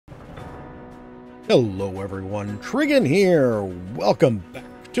Hello everyone, Trigan here. Welcome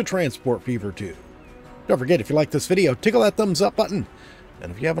back to Transport Fever 2. Don't forget, if you like this video, tickle that thumbs up button.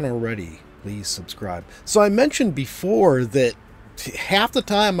 And if you haven't already, please subscribe. So I mentioned before that half the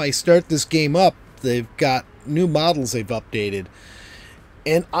time I start this game up, they've got new models they've updated.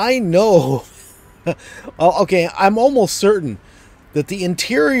 And I know, okay, I'm almost certain that the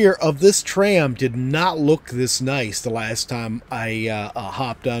interior of this tram did not look this nice the last time I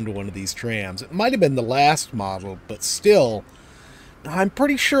hopped onto one of these trams. It might have been the last model, but still, I'm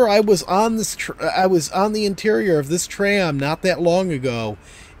pretty sure I was on this. I was on the interior of this tram not that long ago.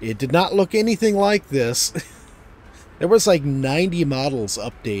 It did not look anything like this. There was like 90 models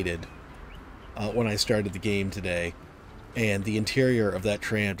updated when I started the game today. And the interior of that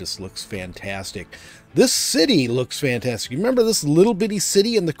tram just looks fantastic. This city looks fantastic. You remember this little bitty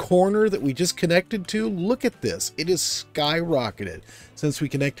city in the corner that we just connected to? Look at this. It is skyrocketed since we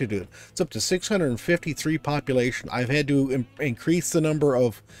connected to it. It's up to 653 population. I've had to increase the number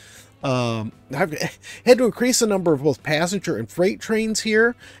of I've had to increase the number of both passenger and freight trains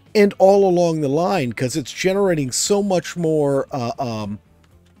here and all along the line because it's generating so much more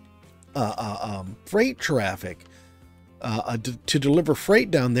freight traffic. To deliver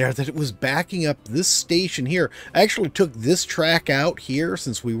freight down there that it was backing up this station here. I actually took this track out here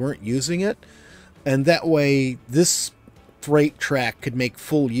since we weren't using it, and that way this freight track could make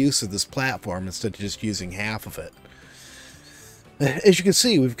full use of this platform instead of just using half of it. As you can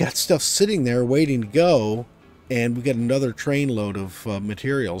see, we've got stuff sitting there waiting to go, and we've got another train load of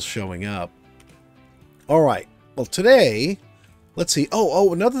materials showing up. All right, well today, let's see.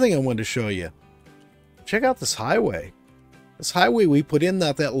 Oh, another thing I wanted to show you. Check out this highway. This highway we put in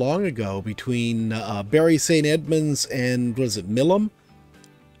not that long ago between Bury St. Edmunds and, what is it, Milham?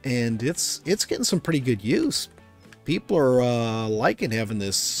 And it's getting some pretty good use. People are liking having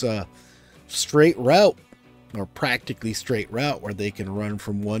this straight route, or practically straight route, where they can run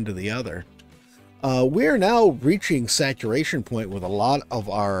from one to the other. We are now reaching saturation point with a lot of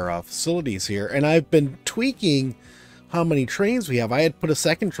our facilities here, and I've been tweaking how many trains we have. I had put a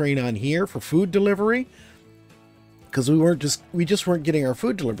second train on here for food delivery, because we just weren't getting our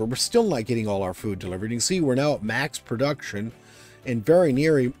food delivered. We're still not getting all our food delivered. You can see we're now at max production and very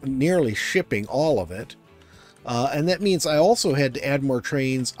nearly shipping all of it. And that means I also had to add more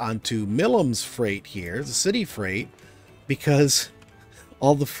trains onto Milham's freight here, the city freight, because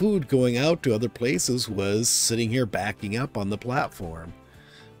all the food going out to other places was sitting here backing up on the platform.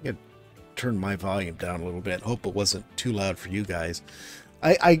 I'm going to turn my volume down a little bit. Hope it wasn't too loud for you guys.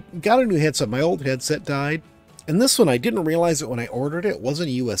 I got a new headset. My old headset died. And this one, I didn't realize it when I ordered it. It wasn't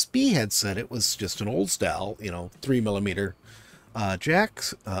a USB headset. It was just an old style, 3mm jack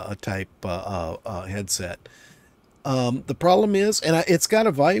type headset. The problem is, and it's got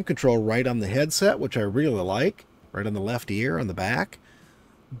a volume control right on the headset, which I really like, right on the left ear on the back.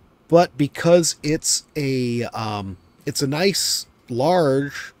 But because it's a nice,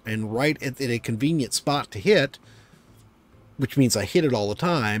 large, and right at a convenient spot to hit, which means I hit it all the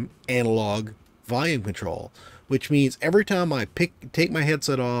time, analog volume control, which means every time I take my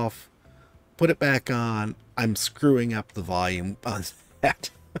headset off, put it back on, I'm screwing up the volume on that.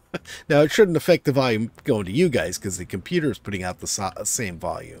 Now, it shouldn't affect the volume going to you guys because the computer is putting out the same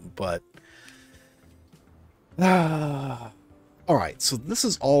volume, but all right, so this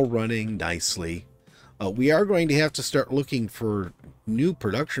is all running nicely. We are going to have to start looking for new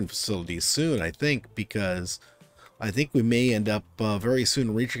production facilities soon, I think, because I think we may end up very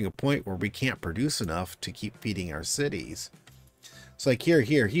soon reaching a point where we can't produce enough to keep feeding our cities. It's like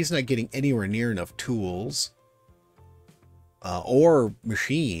here, he's not getting anywhere near enough tools or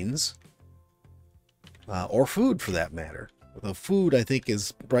machines or food for that matter. The food, I think,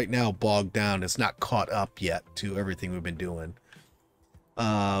 is right now bogged down. It's not caught up yet to everything we've been doing.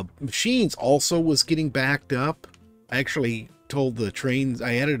 Machines also was getting backed up. I actually told the trains,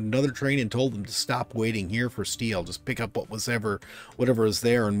 I added another train and told them to stop waiting here for steel. Just pick up whatever is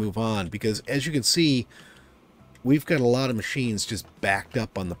there and move on. Because as you can see, we've got a lot of machines just backed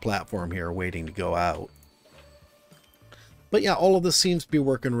up on the platform here waiting to go out. But yeah, all of this seems to be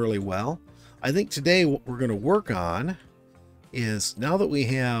working really well. I think today what we're going to work on is, now that we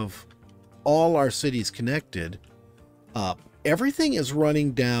have all our cities connected, everything is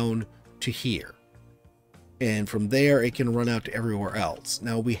running down to here. And from there, it can run out to everywhere else.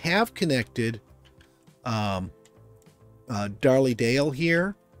 Now, we have connected Darley Dale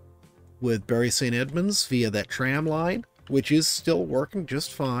here with Bury St. Edmunds via that tram line, which is still working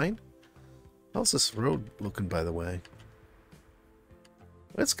just fine. How's this road looking, by the way?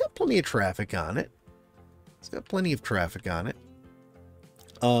 It's got plenty of traffic on it. It's got plenty of traffic on it.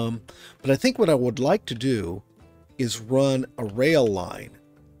 But I think what I would like to do is run a rail line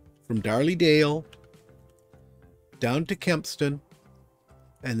from Darley-Dale down to Kempston,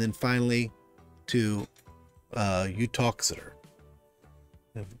 and then finally to Uttoxeter,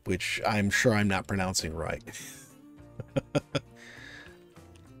 which I'm sure I'm not pronouncing right.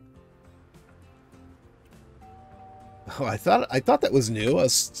 Oh, I thought that was new.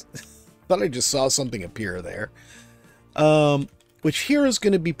 Thought I just saw something appear there. Which here is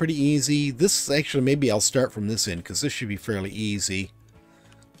going to be pretty easy. This actually, maybe I'll start from this end because this should be fairly easy.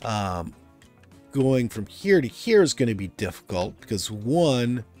 Going from here to here is going to be difficult because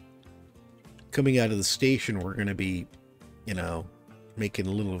one, coming out of the station, we're going to be, you know, making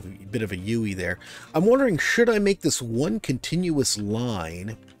a little bit of a U-ey there. I'm wondering, should I make this one continuous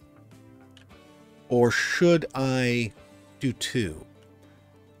line or should I do two?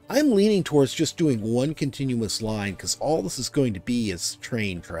 I'm leaning towards just doing one continuous line because all this is going to be is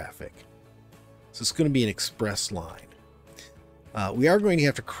train traffic. So it's going to be an express line. We are going to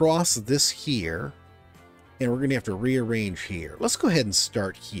have to cross this here, and we're going to have to rearrange here. Let's go ahead and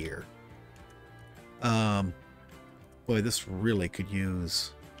start here. Boy, this really could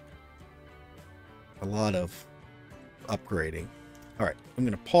use a lot of upgrading. All right, I'm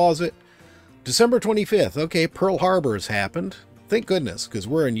going to pause it. December 25th. Okay, Pearl Harbor has happened. Thank goodness, because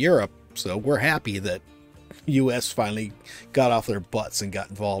we're in Europe, so we're happy that U.S. finally got off their butts and got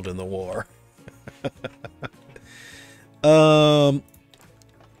involved in the war. Boy,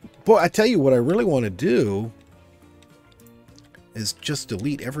 I tell you what I really want to do is just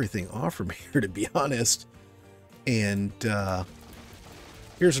delete everything off from here, to be honest. And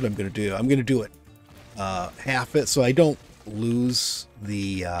here's what I'm going to do. I'm going to do it half it so I don't lose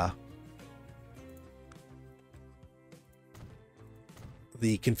the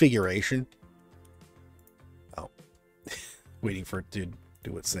configuration. Oh, waiting for it to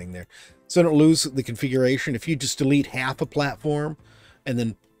do its thing there. So I don't lose the configuration. If you just delete half a platform and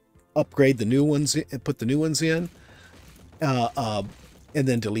then upgrade the new ones and put the new ones in, and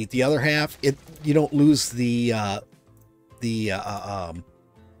then delete the other half, you don't lose the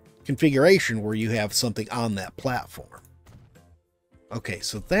configuration where you have something on that platform. Okay,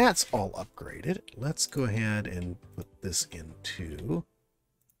 so that's all upgraded. Let's go ahead and put this into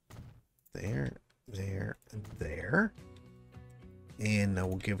there, there, and there. And now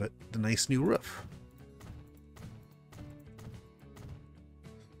we'll give it the nice new roof.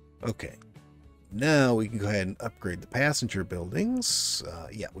 Okay. Now we can go ahead and upgrade the passenger buildings.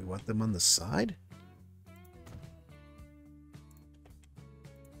 Yeah, we want them on the side.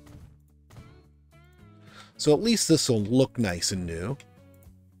 So at least this will look nice and new.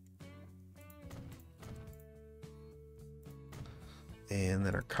 And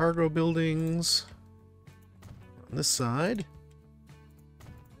then our cargo buildings on this side.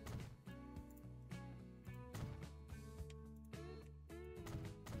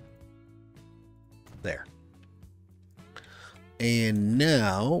 There. And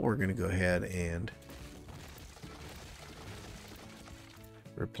now we're going to go ahead and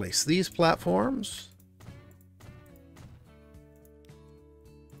replace these platforms.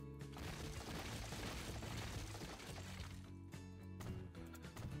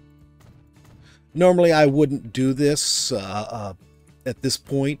 Normally I wouldn't do this at this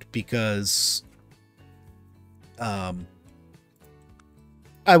point because I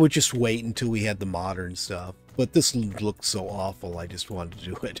would just wait until we had the modern stuff. But this looked so awful, I just wanted to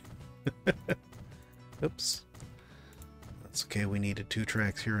do it. Oops. That's okay, we needed 2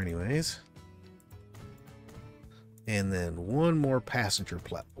 tracks here anyways. And then one more passenger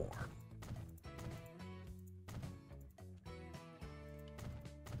platform.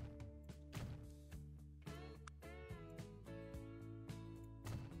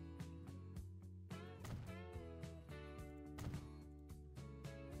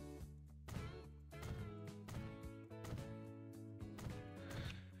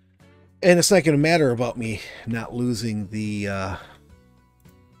 And it's not going to matter about me not losing the,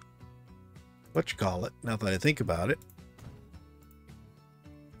 what you call it, now that I think about it,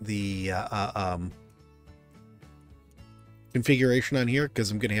 the configuration on here, because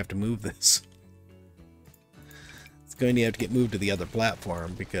I'm going to have to move this. It's going to have to get moved to the other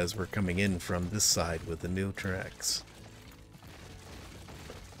platform because we're coming in from this side with the new tracks.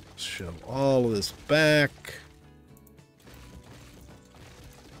 Shove all of this back.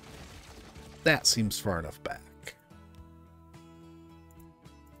 That seems far enough back.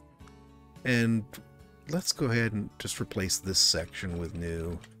 And let's go ahead and just replace this section with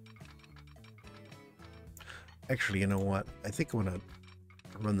new. Actually, you know what? I think I want to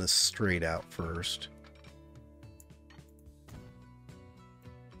run this straight out first.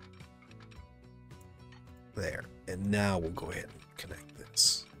 There. And now we'll go ahead and connect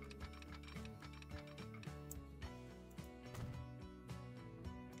this.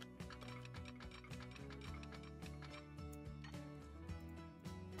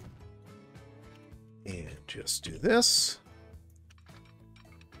 And just do this.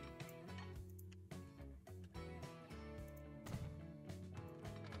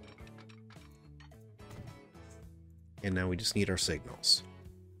 And now we just need our signals.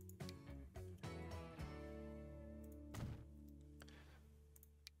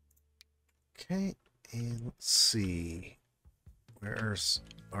 Okay, and let's see. Where's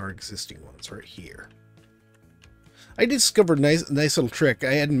our existing ones? Right here. I discovered a nice little trick.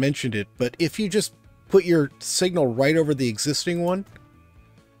 I hadn't mentioned it, but if you just put your signal right over the existing one,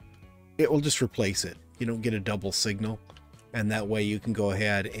 it will just replace it. You don't get a double signal, and that way you can go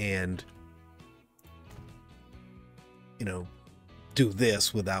ahead and, you know, do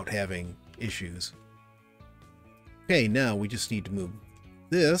this without having issues. Okay, now we just need to move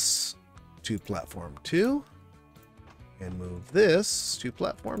this to platform 2 and move this to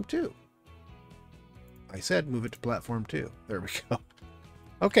platform 2. I said move it to platform 2. There we go.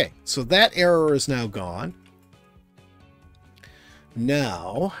 Okay, so that error is now gone.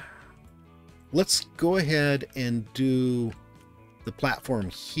 Now, let's go ahead and do the platform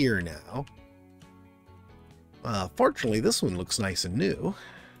here now. Fortunately, this one looks nice and new,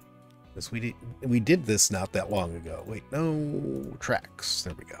 because we did this not that long ago. Wait, no tracks.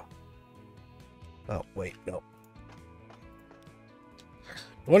 There we go. Oh, wait, no.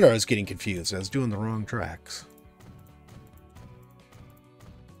 No wonder I was getting confused. I was doing the wrong tracks.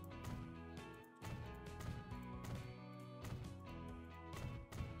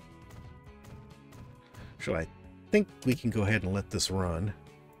 So I think we can go ahead and let this run.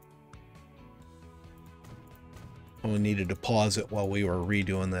 Only needed to pause it while we were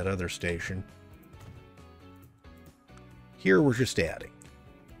redoing that other station. Here we're just adding.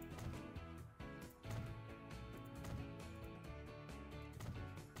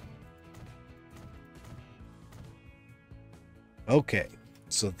 Okay,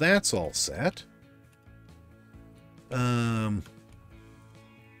 so that's all set.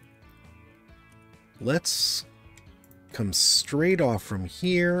 Let's come straight off from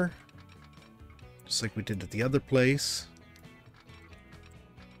here, just like we did at the other place.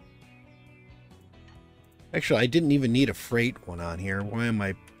 Actually, I didn't even need a freight one on here.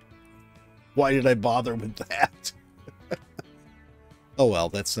 Why did I bother with that? Oh well,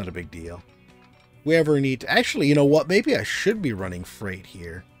 that's not a big deal. We ever need to... Actually, you know what? Maybe I should be running freight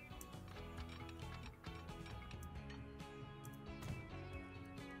here.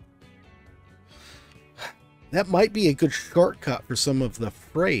 That might be a good shortcut for some of the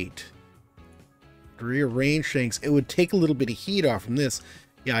freight. To rearrange things. It would take a little bit of heat off from this.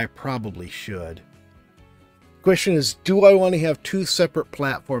 Yeah, I probably should. Question is, do I want to have two separate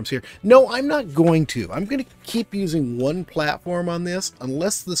platforms here? No, I'm not going to. I'm going to keep using one platform on this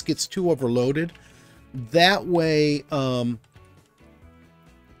unless this gets too overloaded. That way,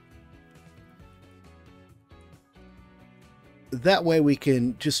 we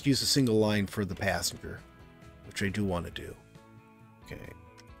can just use a single line for the passenger, which I do want to do. Okay.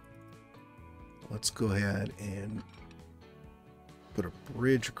 Let's go ahead and put a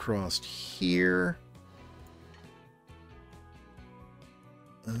bridge across here.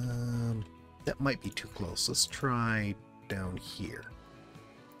 That might be too close. Let's try down here.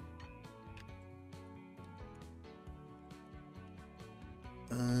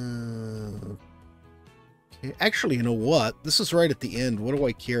 Okay. Actually, you know what? This is right at the end. What do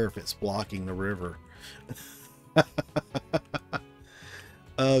I care if it's blocking the river?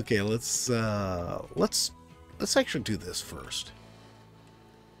 Okay, let's actually do this first.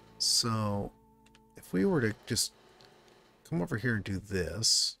 So, if we were to just come over here and do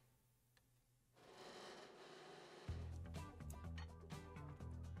this.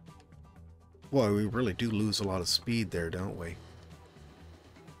 Boy, we really do lose a lot of speed there, don't we? I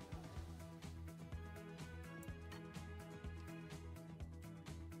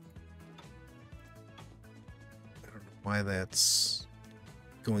don't know why that's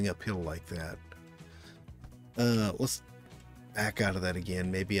going uphill like that. Let's back out of that again.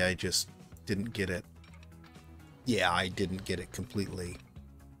 Maybe I just didn't get it. Yeah, I didn't get it completely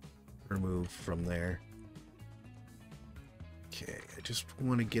removed from there. Okay, I just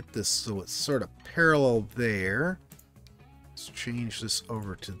want to get this so it's sort of parallel there. Let's change this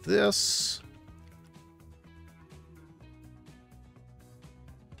over to this.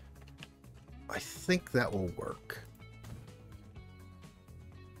 I think that will work.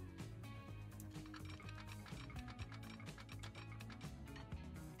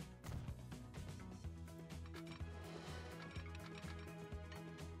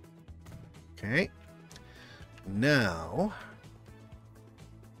 Okay. Now,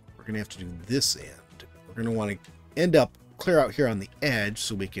 we're going to have to do this end. We're going to want to end up clear out here on the edge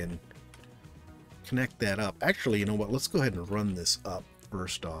so we can connect that up. Actually, you know what? Let's go ahead and run this up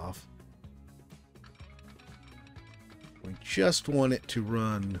first off. We just want it to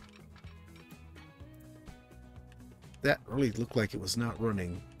run. That really looked like it was not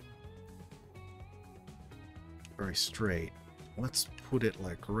running very straight. Let's put it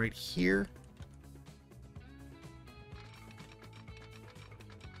like right here.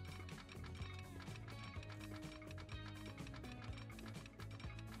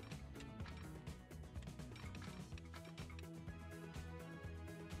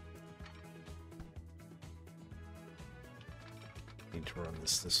 Need to run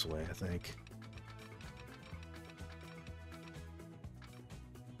this way, I think.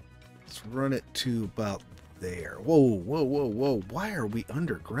 Let's run it to about there. Whoa, whoa, whoa, whoa. Why are we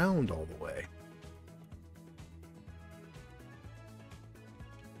underground all the way?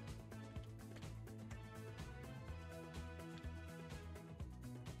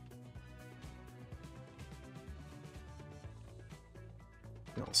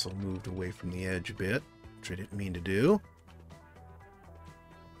 Also moved away from the edge a bit, which I didn't mean to do.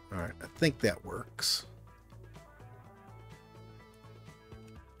 Alright, I think that works.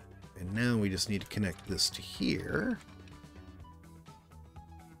 And now we just need to connect this to here.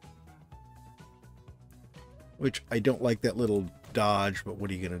 Which I don't like that little dodge, but what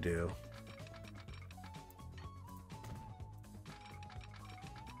are you going to do?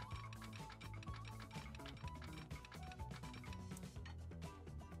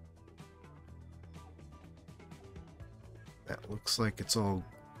 That looks like it's all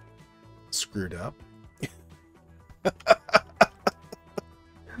screwed up.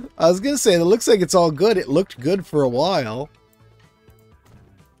 I was going to say, it looks like it's all good. It looked good for a while.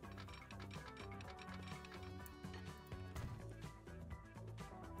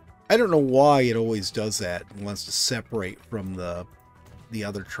 I don't know why it always does that and wants to separate from the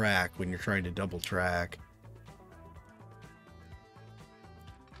other track when you're trying to double track.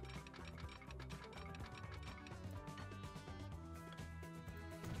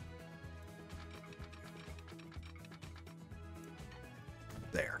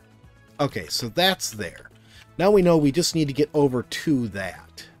 There. Okay, so that's there. Now we know we just need to get over to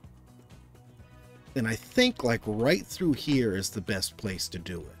that. And I think like right through here is the best place to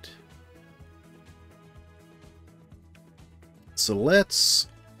do it. So let's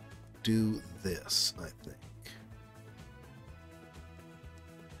do this, I think.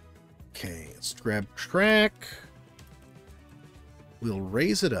 Okay, let's grab track. We'll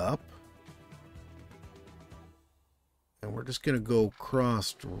raise it up. And we're just going to go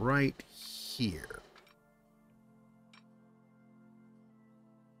across right here.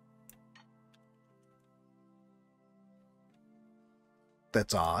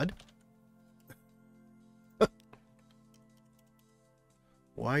 That's odd.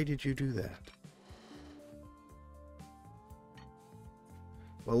 Why did you do that?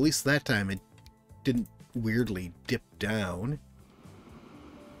 Well, at least that time it didn't weirdly dip down.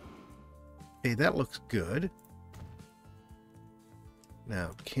 Hey, that looks good.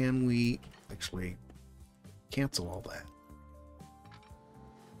 Now, can we actually cancel all that?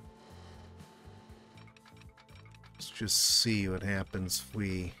 Let's just see what happens if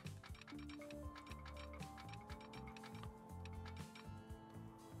we...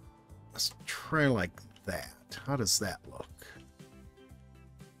 Let's try like that. How does that look?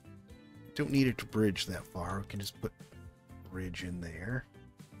 Don't need it to bridge that far. We can just put bridge in there.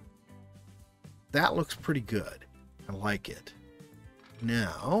 That looks pretty good. I like it.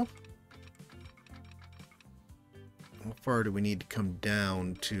 Now, how far do we need to come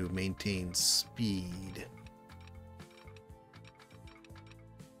down to maintain speed?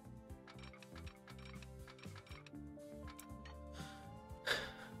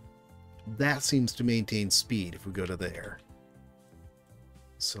 That seems to maintain speed if we go to there.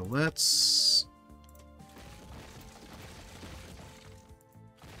 So let's...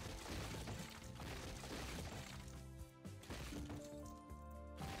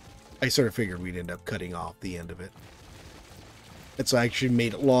 I sort of figured we'd end up cutting off the end of it. And so I actually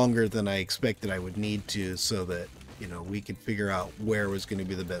made it longer than I expected I would need to so that, you know, we could figure out where was going to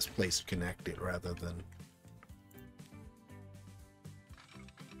be the best place to connect it rather than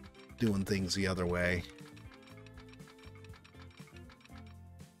doing things the other way.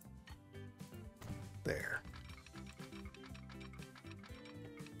 There.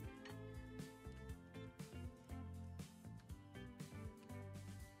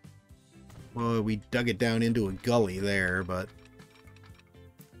 Well, we dug it down into a gully there, but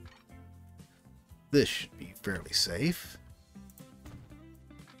This should be fairly safe.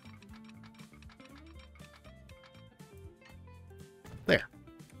 There.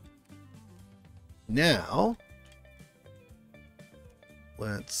 Now,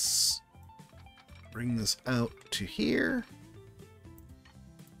 let's bring this out to here.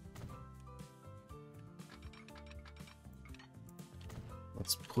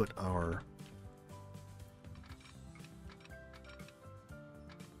 Let's put our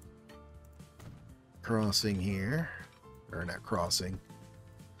crossing here, or not crossing,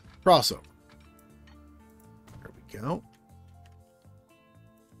 crossover. There we go.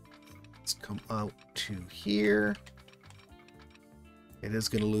 Let's come out to here. It is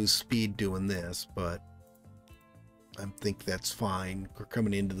going to lose speed doing this, but I think that's fine. We're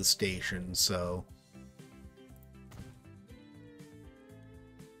coming into the station, so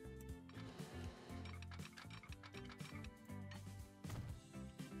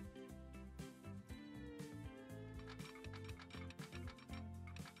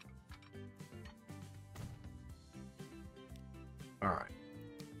all right.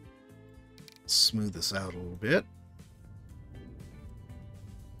 Smooth this out a little bit.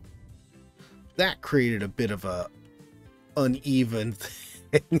 That created a bit of a uneven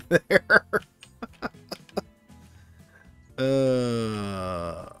thing there.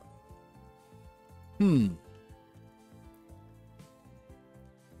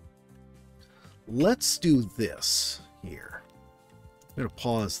 Let's do this here. I'm going to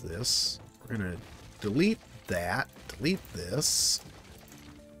pause this. We're going to delete that, delete this.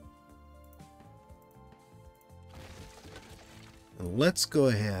 And let's go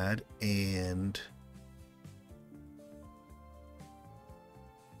ahead and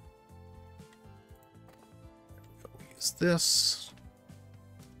use this.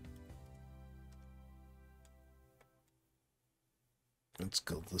 Let's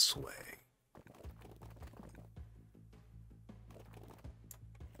go this way.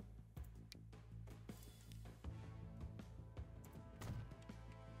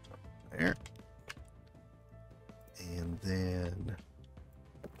 There. And then,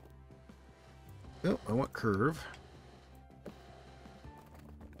 oh, I want curve.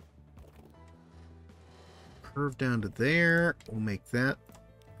 Curve down to there. We'll make that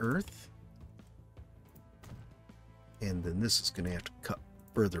earth. And then this is going to have to cut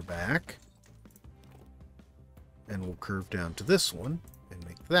further back. And we'll curve down to this one and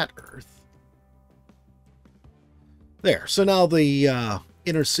make that earth. There. So now the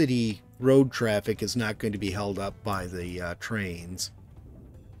intercity road traffic is not going to be held up by the trains.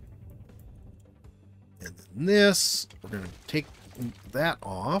 And then this, we're going to take that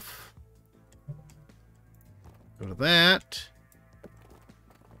off. Go to that.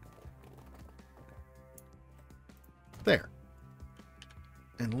 There.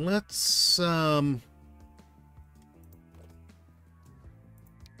 And let's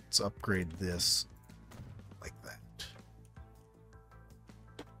upgrade this like that.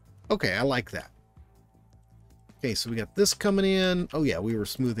 Okay, I like that. Okay, so we got this coming in. Oh yeah, we were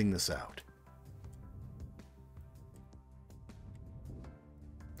smoothing this out.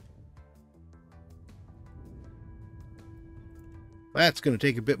 That's going to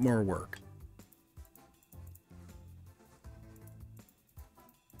take a bit more work.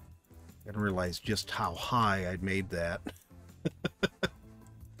 I didn't realize just how high I'd made that.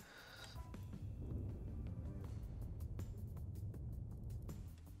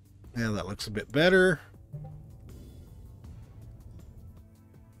 Now that looks a bit better.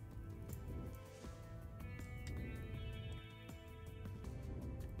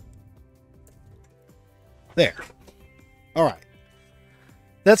 There. All right.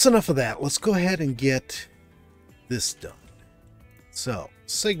 That's enough of that. Let's go ahead and get this done. So,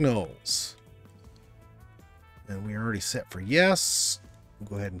 signals. And we already set for yes. We'll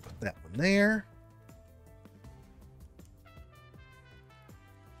go ahead and put that one there.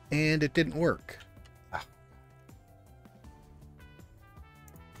 And it didn't work. Ah.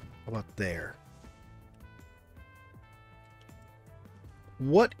 How about there?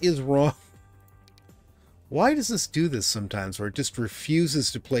 What is wrong? Why does this do this sometimes, where it just refuses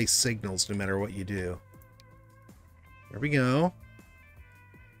to place signals no matter what you do? There we go.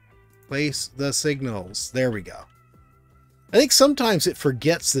 Place the signals. There we go. I think sometimes it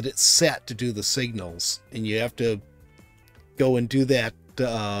forgets that it's set to do the signals, and you have to go and do that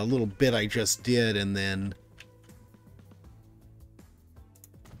little bit I just did, and then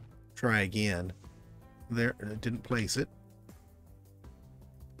try again. There, it didn't place it.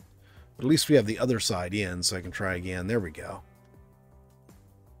 At least we have the other side in, so I can try again. There we go.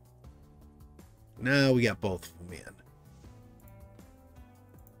 Now we got both of them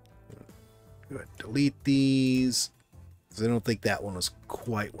in. Go ahead, delete these, because I don't think that one was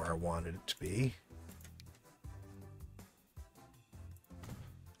quite where I wanted it to be.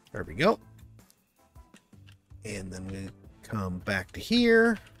 There we go. And then we come back to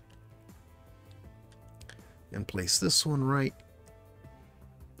here and place this one right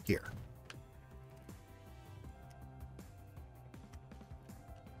here.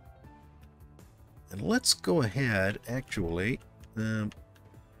 And let's go ahead, actually,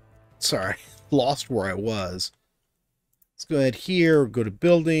 sorry, lost where I was. Let's go ahead here, go to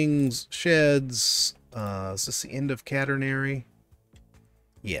buildings, sheds. Is this the end of catenary?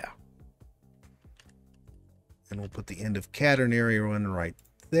 Yeah. And we'll put the end of catenary one right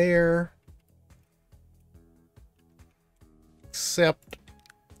there. Except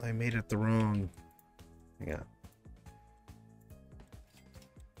I made it the wrong. Yeah.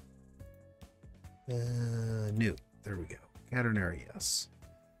 New. There we go. Catenary, yes.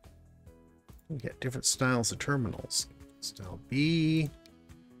 We got different styles of terminals. Style B,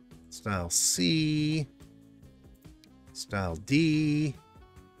 style C, style D.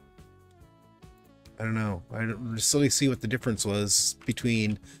 I don't know. I don't really see what the difference was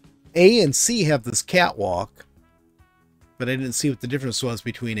between A and C have this catwalk, but I didn't see what the difference was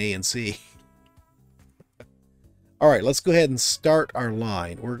between A and C. All right, let's go ahead and start our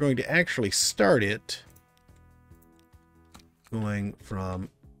line. We're going to actually start it going from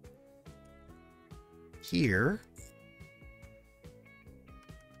here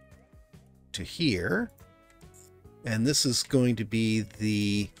to here. And this is going to be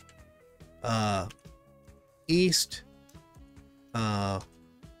the east,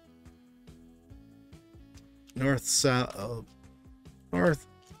 north-south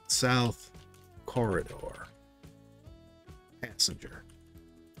corridor passenger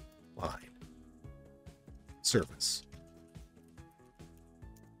line service.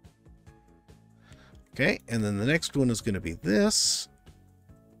 Okay, and then the next one is going to be this.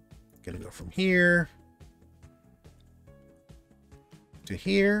 Going to go from here to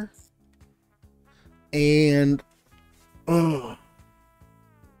here. And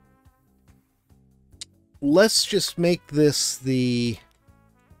let's just make this the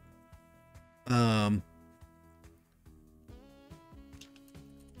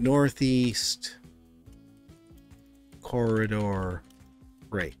northeast corridor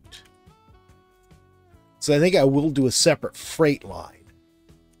freight. So I think I will do a separate freight line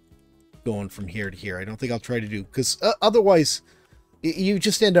going from here to here. I don't think I'll try to do, because otherwise you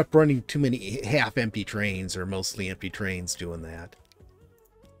just end up running too many half-empty trains or mostly empty trains doing that.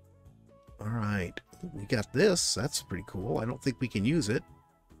 All right, we got this. That's pretty cool. I don't think we can use it.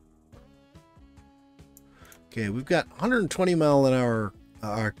 Okay, we've got 120 mile an hour,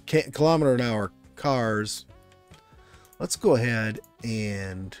 kilometer an hour cars. Let's go ahead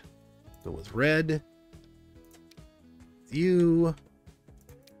and go with red. View.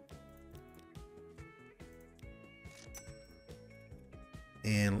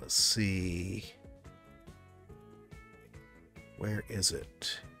 And let's see. Where is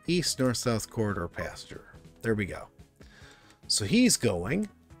it? East, north, south corridor passenger. There we go. So he's going.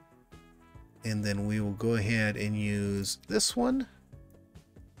 And then we will go ahead and use this one.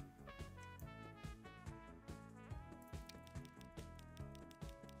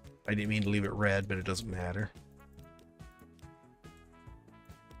 I didn't mean to leave it red, but it doesn't matter.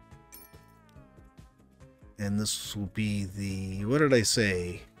 And this will be the, what did I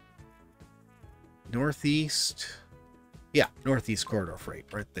say? Northeast. Yeah, northeast corridor freight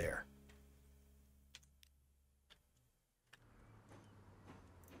right there.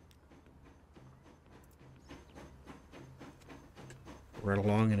 Right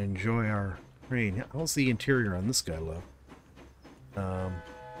along and enjoy our train. How's the interior on this guy look?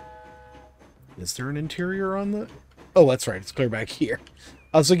 Is there an interior on the... Oh, that's right. It's clear back here.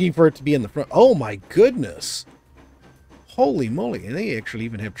 I was looking for it to be in the front. Oh, my goodness. Holy moly. And they actually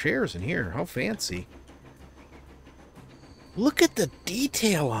even have chairs in here. How fancy. Look at the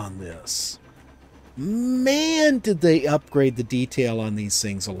detail on this. Man, did they upgrade the detail on these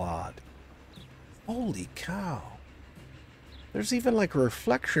things a lot. Holy cow. There's even like a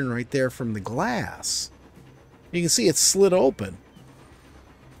reflection right there from the glass. You can see it's slid open.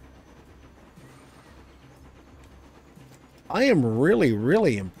 I am really,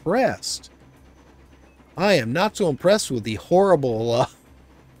 really impressed. I am not so impressed with the horrible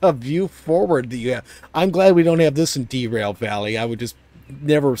view forward that you have. I'm glad we don't have this in Derail Valley. I would just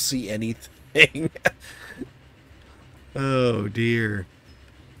never see anything. Oh, dear.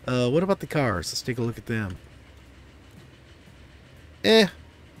 What about the cars? Let's take a look at them.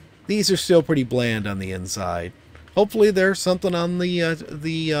 These are still pretty bland on the inside. Hopefully there's something on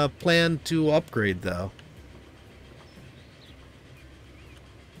the plan to upgrade, though.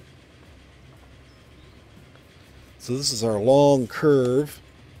 So this is our long curve.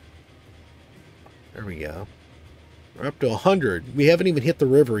 There we go. We're up to 100. We haven't even hit the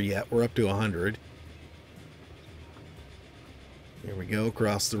river yet. We're up to 100. There we go,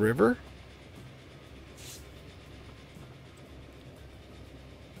 across the river.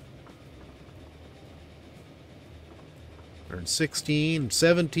 Hundred 16,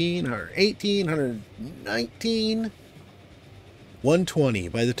 17, 118, 119, 120.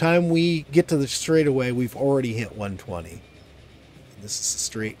 By the time we get to the straightaway, we've already hit 120. And this is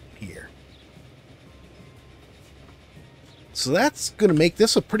straight here. So that's going to make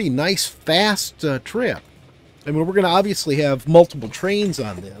this a pretty nice, fast trip. I mean, we're going to obviously have multiple trains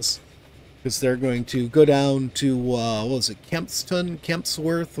on this, because they're going to go down to, what was it,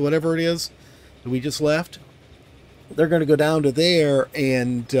 Kempsworth, whatever it is that we just left. They're going to go down to there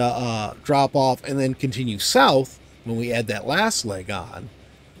and drop off and then continue south when we add that last leg on.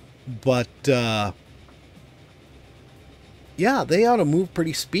 But, yeah, they ought to move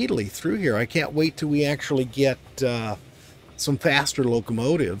pretty speedily through here. I can't wait till we actually get some faster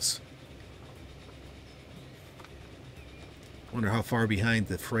locomotives. Wonder how far behind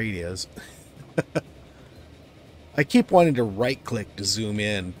the freight is. I keep wanting to right-click to zoom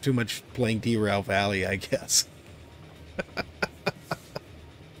in. Too much playing Derail Valley, I guess.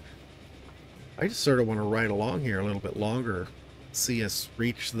 I just sort of want to ride along here a little bit longer. See us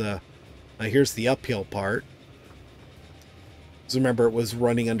reach the... here's the uphill part. Because remember, it was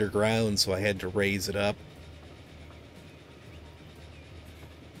running underground, so I had to raise it up.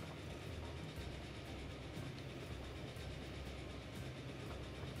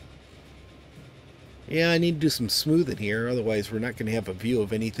 Yeah, I need to do some smoothing here, otherwise we're not going to have a view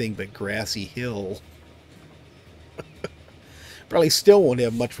of anything but grassy hill. Probably still won't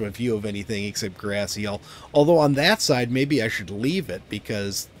have much of a view of anything except grassy hill. Although on that side, maybe I should leave it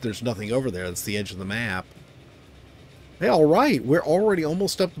because there's nothing over there. That's the edge of the map. Hey, all right, we're already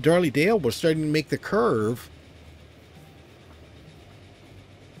almost up to Darley Dale. We're starting to make the curve.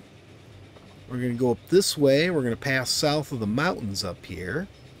 We're going to go up this way. We're going to pass south of the mountains up here.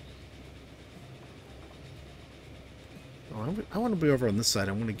 Oh, I want to be over on this side.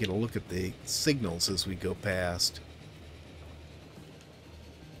 I want to get a look at the signals as we go past.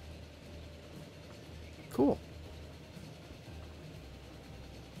 Cool.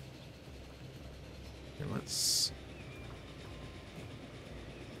 Here, let's...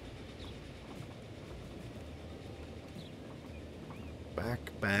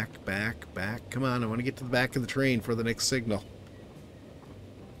 Back. Come on, I want to get to the back of the train for the next signal.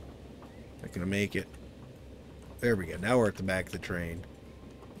 Not going to make it. There we go. Now we're at the back of the train.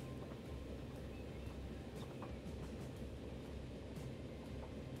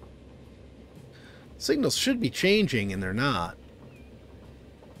 Signals should be changing, and they're not.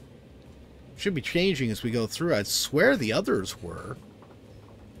 Should be changing as we go through. I'd swear the others were.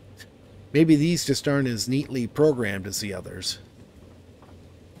 Maybe these just aren't as neatly programmed as the others.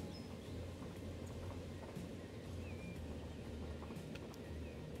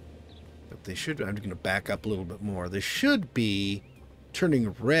 They should, I'm going to back up a little bit more. They should be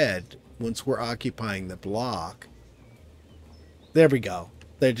turning red once we're occupying the block. There we go.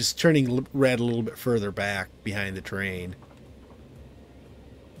 They're just turning red a little bit further back behind the train.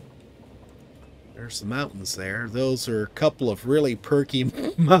 There's the mountains there. Those are a couple of really perky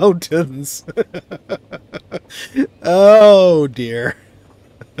mountains. Oh, dear.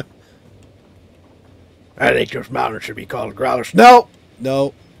 I think those mountains should be called growlers. No!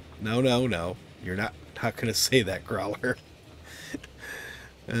 No. No. You're not going to say that, Growler.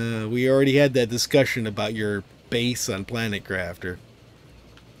 We already had that discussion about your base on Planet Crafter.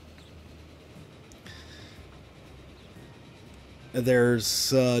 There's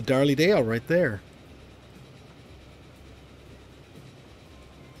Darley Dale right there.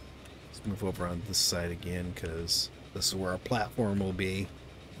 Let's move over on this side again, because this is where our platform will be.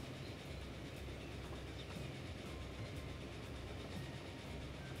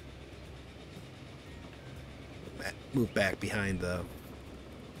 Move back behind the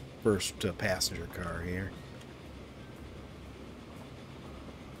first passenger car here.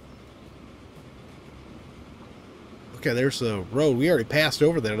 Okay, there's the road. We already passed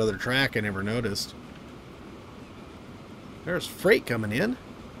over that other track. I never noticed. There's freight coming in.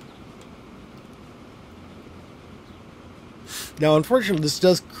 Now, unfortunately, this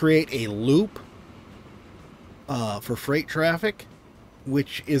does create a loop for freight traffic,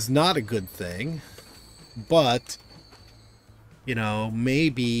 which is not a good thing. But... you know,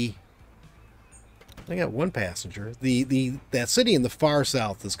 maybe... I got one passenger. That city in the far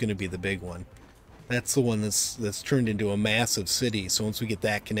south is going to be the big one. That's the one that's turned into a massive city. So once we get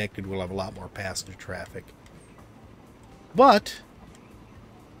that connected, we'll have a lot more passenger traffic. But,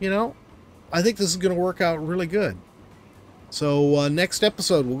 you know, I think this is going to work out really good. So next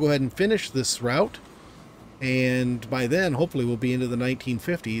episode, we'll go ahead and finish this route. And by then, hopefully, we'll be into the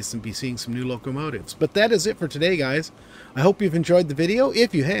 1950s and be seeing some new locomotives. But that is it for today, guys. I hope you've enjoyed the video.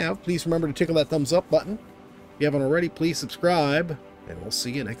 If you have, please remember to tickle that thumbs up button. If you haven't already, please subscribe. And we'll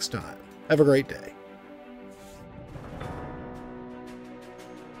see you next time. Have a great day.